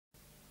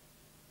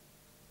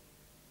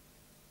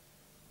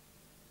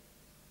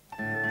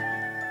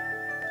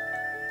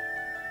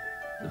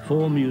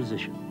Four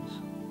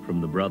Musicians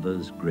from the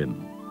Brothers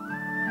Grimm.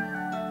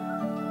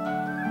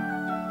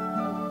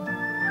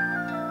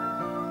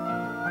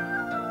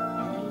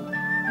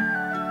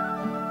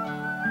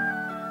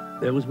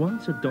 There was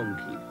once a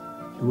donkey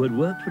who had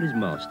worked for his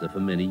master for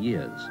many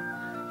years,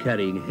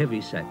 carrying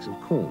heavy sacks of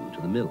corn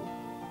to the mill.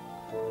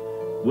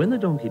 When the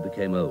donkey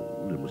became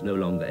old and was no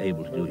longer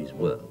able to do his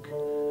work,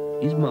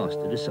 his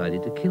master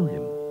decided to kill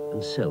him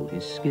and sell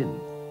his skin.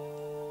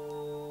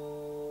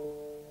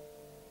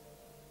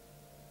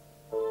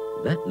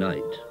 That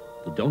night,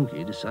 the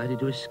donkey decided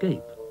to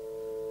escape.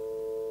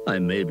 I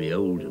may be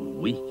old and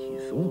weak, he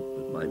thought,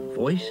 but my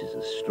voice is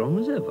as strong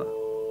as ever.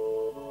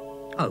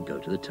 I'll go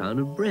to the town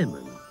of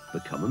Bremen,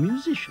 become a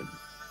musician.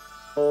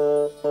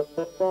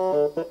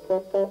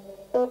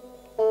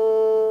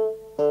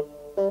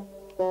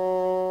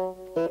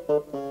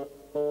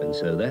 And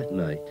so that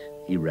night,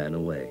 he ran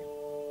away.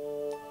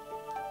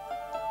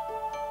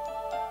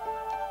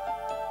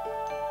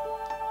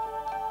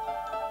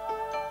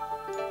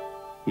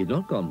 He had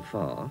not gone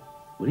far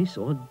when he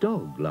saw a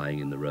dog lying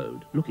in the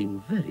road,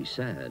 looking very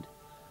sad.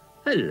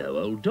 "Hello,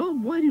 old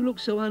dog, why do you look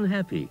so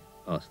unhappy?"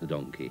 asked the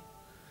donkey.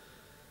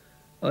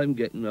 "I'm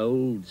getting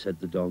old," said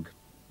the dog.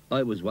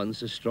 "I was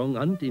once a strong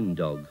hunting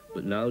dog,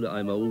 but now that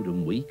I'm old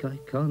and weak, I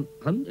can't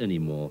hunt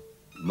anymore.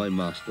 My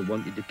master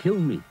wanted to kill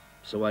me,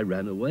 so I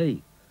ran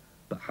away.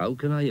 But how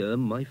can I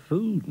earn my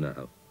food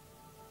now?"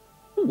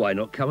 "Well, why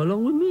not come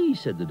along with me?"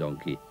 said the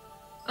donkey.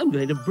 "I'm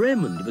going to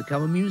Bremen to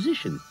become a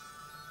musician.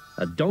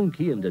 A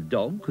donkey and a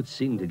dog could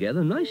sing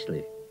together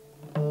nicely."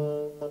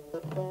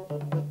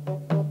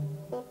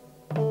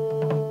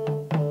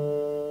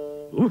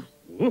 "Woof,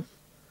 woof,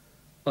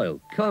 I'll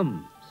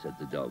come," said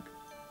the dog.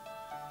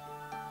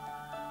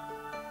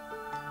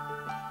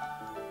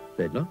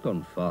 They had not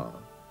gone far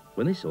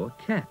when they saw a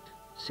cat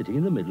sitting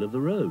in the middle of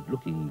the road,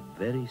 looking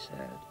very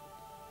sad.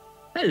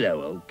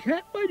 "Hello, old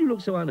cat, why do you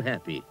look so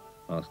unhappy?"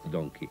 asked the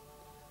donkey.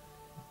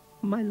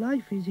 "My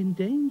life is in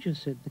danger,"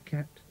 said the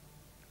cat.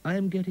 "I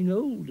am getting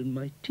old and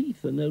my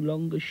teeth are no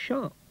longer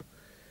sharp.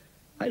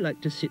 I like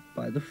to sit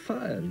by the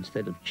fire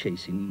instead of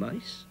chasing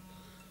mice.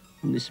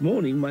 And this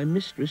morning my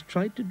mistress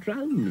tried to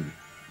drown me,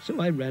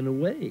 so I ran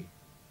away.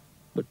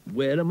 But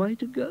where am I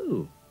to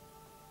go?"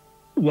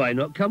 "Why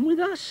not come with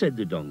us?" said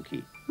the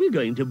donkey. "We're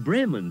going to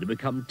Bremen to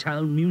become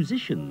town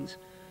musicians.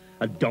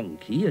 A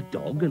donkey, a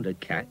dog and a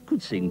cat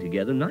could sing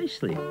together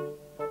nicely."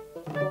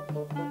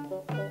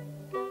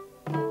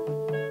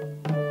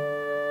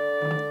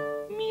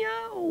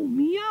 "Meow,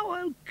 meow,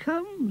 I'll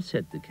come,"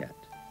 said the cat.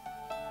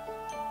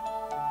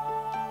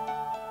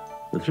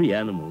 The three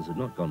animals had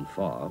not gone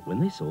far when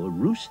they saw a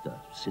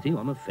rooster sitting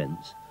on a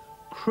fence,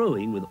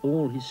 crowing with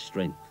all his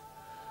strength.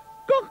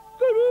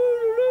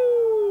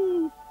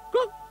 "Cock-a-doodle-doo!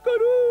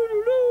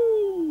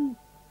 Cock-a-doodle-doo!"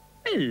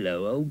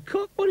 "Hello, old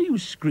cock, what are you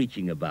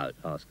screeching about?"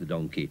 asked the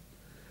donkey.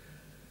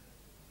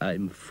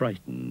 "I'm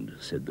frightened,"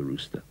 said the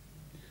rooster.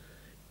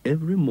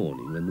 "Every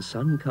morning when the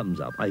sun comes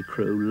up, I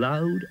crow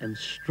loud and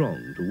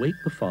strong to wake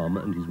the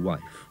farmer and his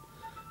wife.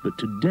 But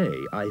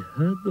today I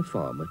heard the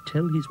farmer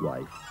tell his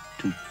wife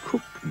to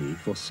cook me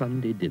for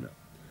Sunday dinner,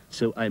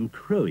 so I'm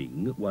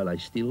crowing while I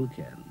still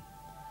can."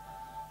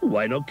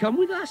 "Why not come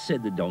with us?"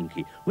 said the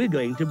donkey. "We're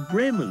going to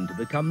Bremen to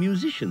become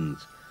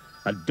musicians.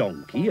 A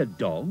donkey, a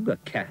dog, a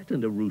cat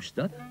and a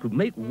rooster could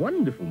make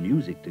wonderful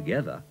music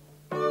together."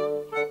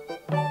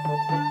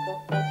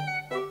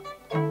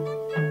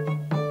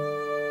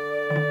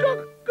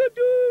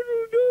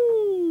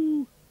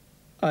 "Cock-a-doodle-doo!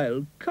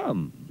 I'll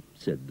come,"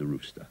 said the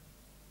rooster.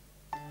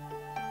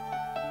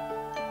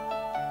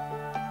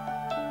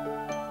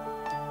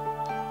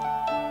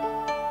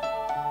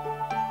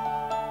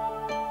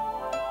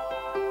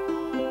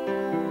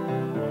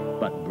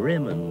 But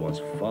Bremen was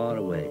far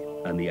away,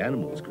 and the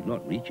animals could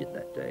not reach it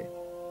that day.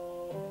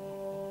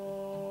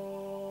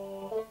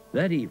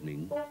 That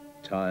evening,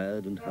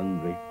 tired and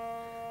hungry,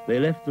 they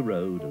left the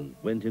road and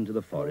went into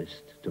the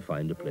forest to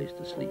find a place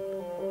to sleep.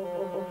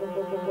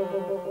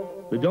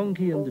 The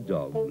donkey and the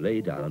dog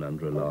lay down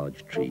under a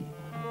large tree.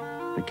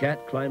 The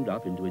cat climbed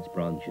up into its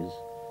branches,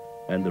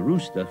 and the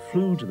rooster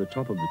flew to the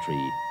top of the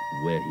tree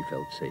where he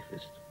felt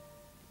safest.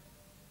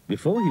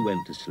 Before he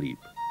went to sleep,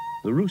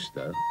 the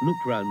rooster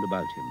looked round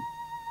about him.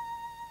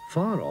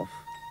 Far off,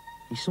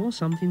 he saw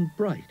something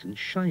bright and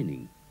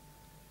shining.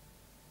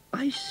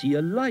 "I see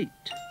a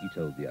light," he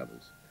told the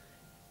others.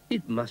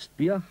 "It must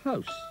be a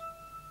house."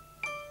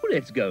 "Well,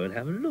 let's go and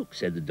have a look,"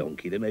 said the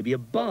donkey. "There may be a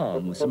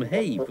barn with some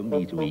hay for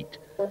me to eat.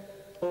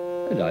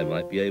 And I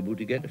might be able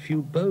to get a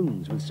few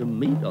bones with some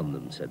meat on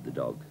them," said the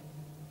dog.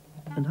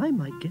 "And I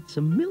might get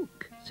some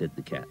milk," said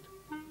the cat.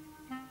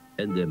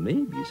 "And there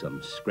may be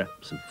some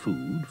scraps of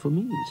food for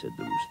me," said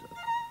the rooster.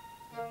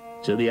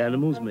 So the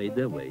animals made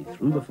their way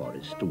through the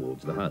forest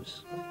towards the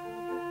house.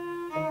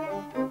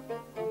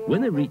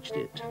 When they reached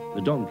it,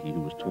 the donkey,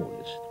 who was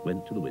tallest,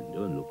 went to the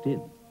window and looked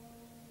in.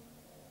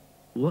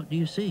 "What do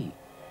you see?"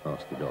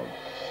 asked the dog.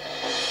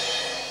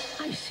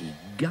 "I see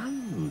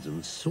guns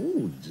and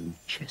swords and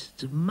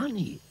chests of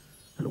money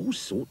and all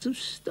sorts of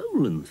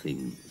stolen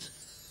things,"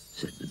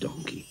 said the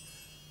donkey.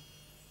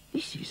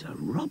 "This is a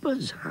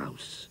robber's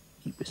house,"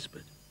 he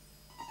whispered.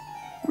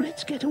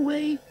 "Let's get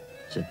away,"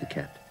 said the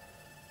cat.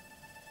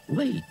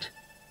 "Wait.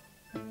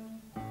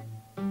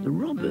 The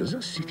robbers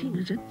are sitting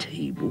at a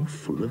table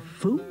full of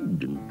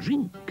food and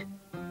drink."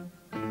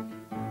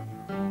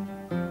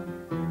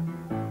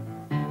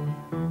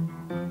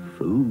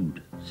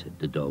 "Food," said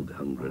the dog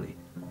hungrily.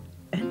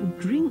 "And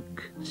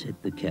drink," said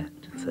the cat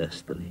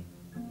thirstily.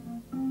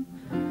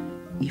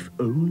 "If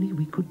only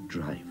we could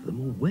drive them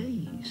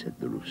away," said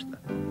the rooster.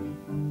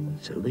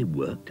 So they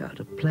worked out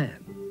a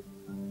plan.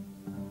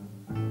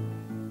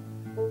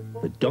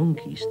 The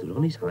donkey stood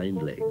on his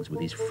hind legs with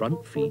his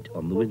front feet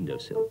on the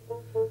windowsill.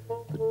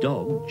 The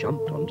dog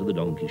jumped onto the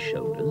donkey's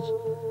shoulders,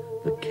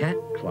 the cat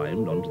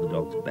climbed onto the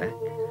dog's back,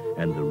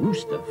 and the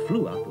rooster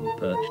flew up and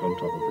perched on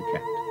top of the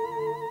cat.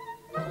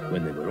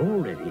 When they were all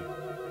ready,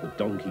 the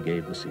donkey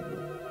gave the signal,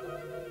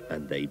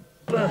 and they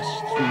burst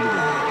through the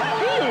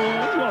window.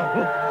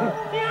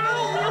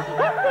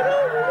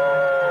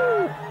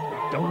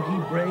 The donkey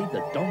brayed,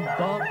 the dog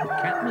barked, the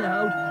cat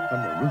meowed,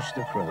 and the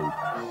rooster crowed.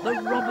 The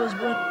robbers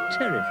were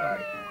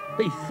terrified.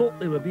 They thought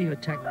they were being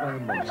attacked by a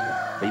monster.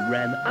 They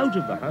ran out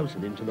of the house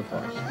and into the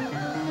forest.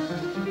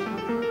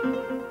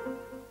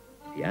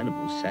 The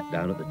animals sat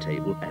down at the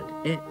table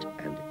and ate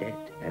and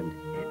ate and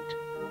ate.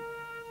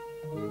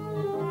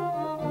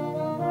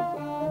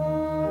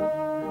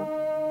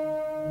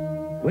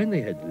 When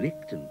they had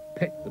licked and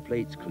pecked the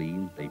plates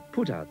clean, they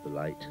put out the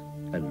light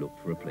and looked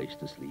for a place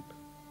to sleep.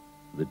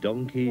 The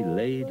donkey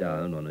lay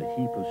down on a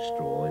heap of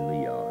straw in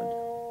the yard.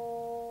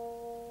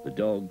 The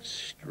dog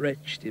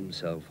stretched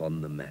himself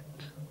on the mat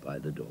by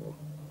the door.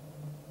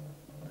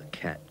 The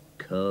cat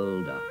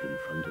curled up in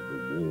front of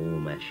the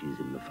warm ashes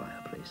in the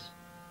fireplace.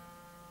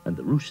 And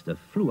the rooster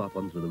flew up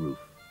onto the roof.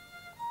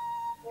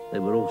 They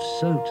were all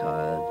so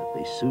tired that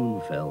they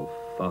soon fell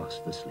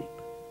fast asleep.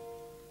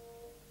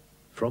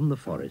 From the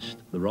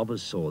forest, the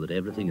robbers saw that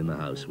everything in the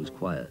house was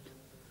quiet.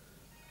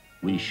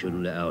 "We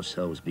shouldn't let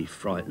ourselves be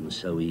frightened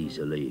so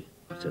easily,"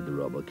 said the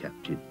robber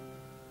captain.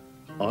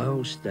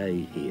 "I'll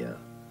stay here.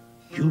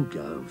 You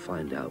go and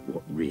find out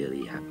what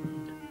really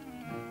happened."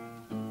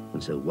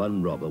 And so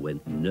one robber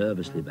went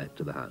nervously back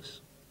to the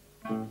house.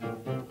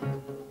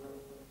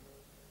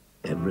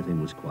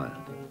 Everything was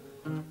quiet.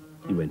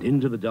 He went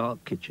into the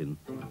dark kitchen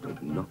and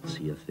could not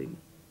see a thing.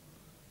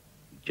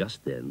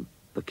 Just then,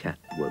 the cat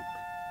woke.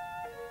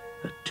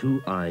 Her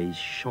two eyes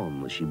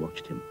shone as she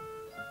watched him.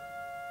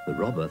 The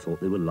robber thought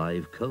they were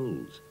live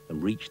coals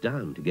and reached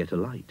down to get a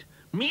light.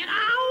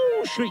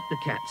 "Meow!" shrieked the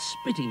cat,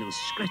 spitting and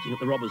scratching at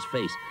the robber's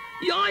face.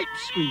 "Yipes!"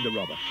 screamed the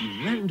robber.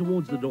 He ran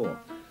towards the door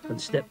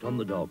and stepped on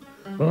the dog.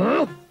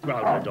 "Oh!"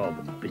 growled the dog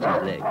and bit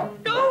his leg.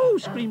 "No!"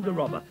 screamed the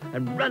robber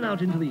and ran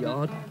out into the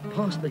yard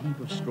past the heap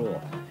of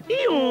straw.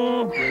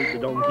 "Eeyore!" brayed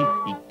the donkey.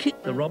 He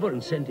kicked the robber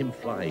and sent him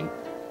flying.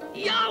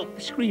 "Yowp!"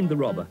 screamed the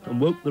robber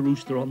and woke the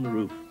rooster on the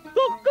roof.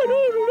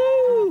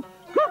 "Cock-a-doodle-doo!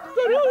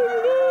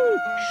 Cock-a-doodle-doo!"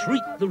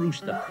 shrieked the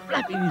rooster,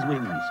 flapping his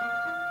wings.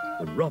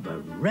 The robber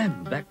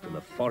ran back to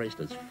the forest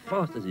as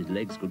fast as his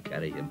legs could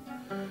carry him.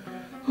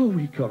 "Oh,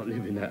 we can't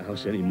live in that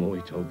house anymore,"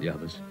 he told the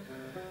others.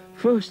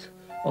 "First,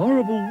 a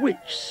horrible witch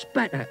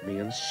spat at me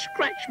and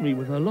scratched me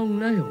with her long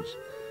nails.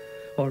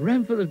 I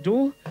ran for the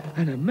door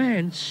and a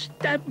man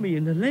stabbed me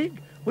in the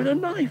leg with a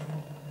knife.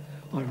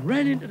 I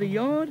ran into the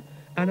yard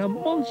and a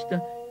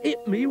monster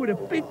hit me with a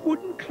big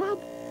wooden club.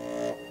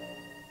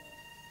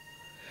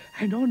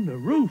 And on the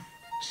roof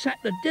sat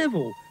the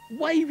devil,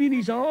 waving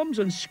his arms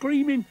and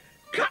screaming,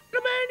 'Cut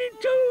the man in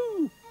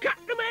two! Cut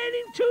the man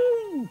in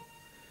two!'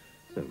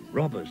 The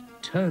robbers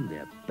turned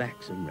their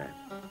backs and ran.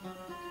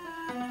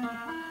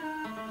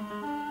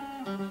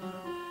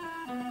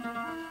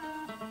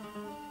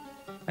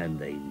 And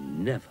they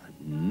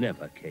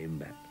never came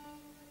back.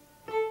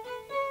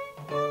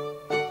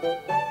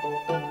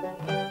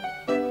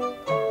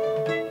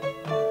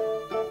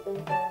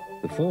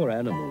 The four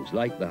animals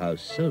liked the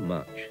house so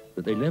much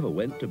that they never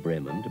went to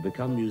Bremen to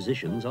become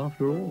musicians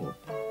after all.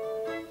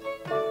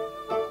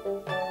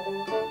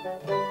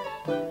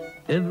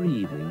 Every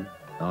evening,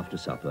 after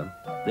supper,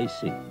 they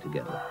sing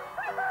together.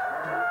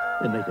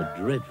 They make a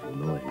dreadful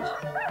noise,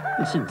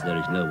 and since there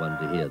is no one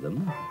to hear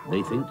them,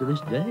 they think to this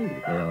day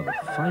that they are the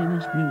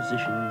finest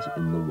musicians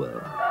in the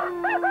world.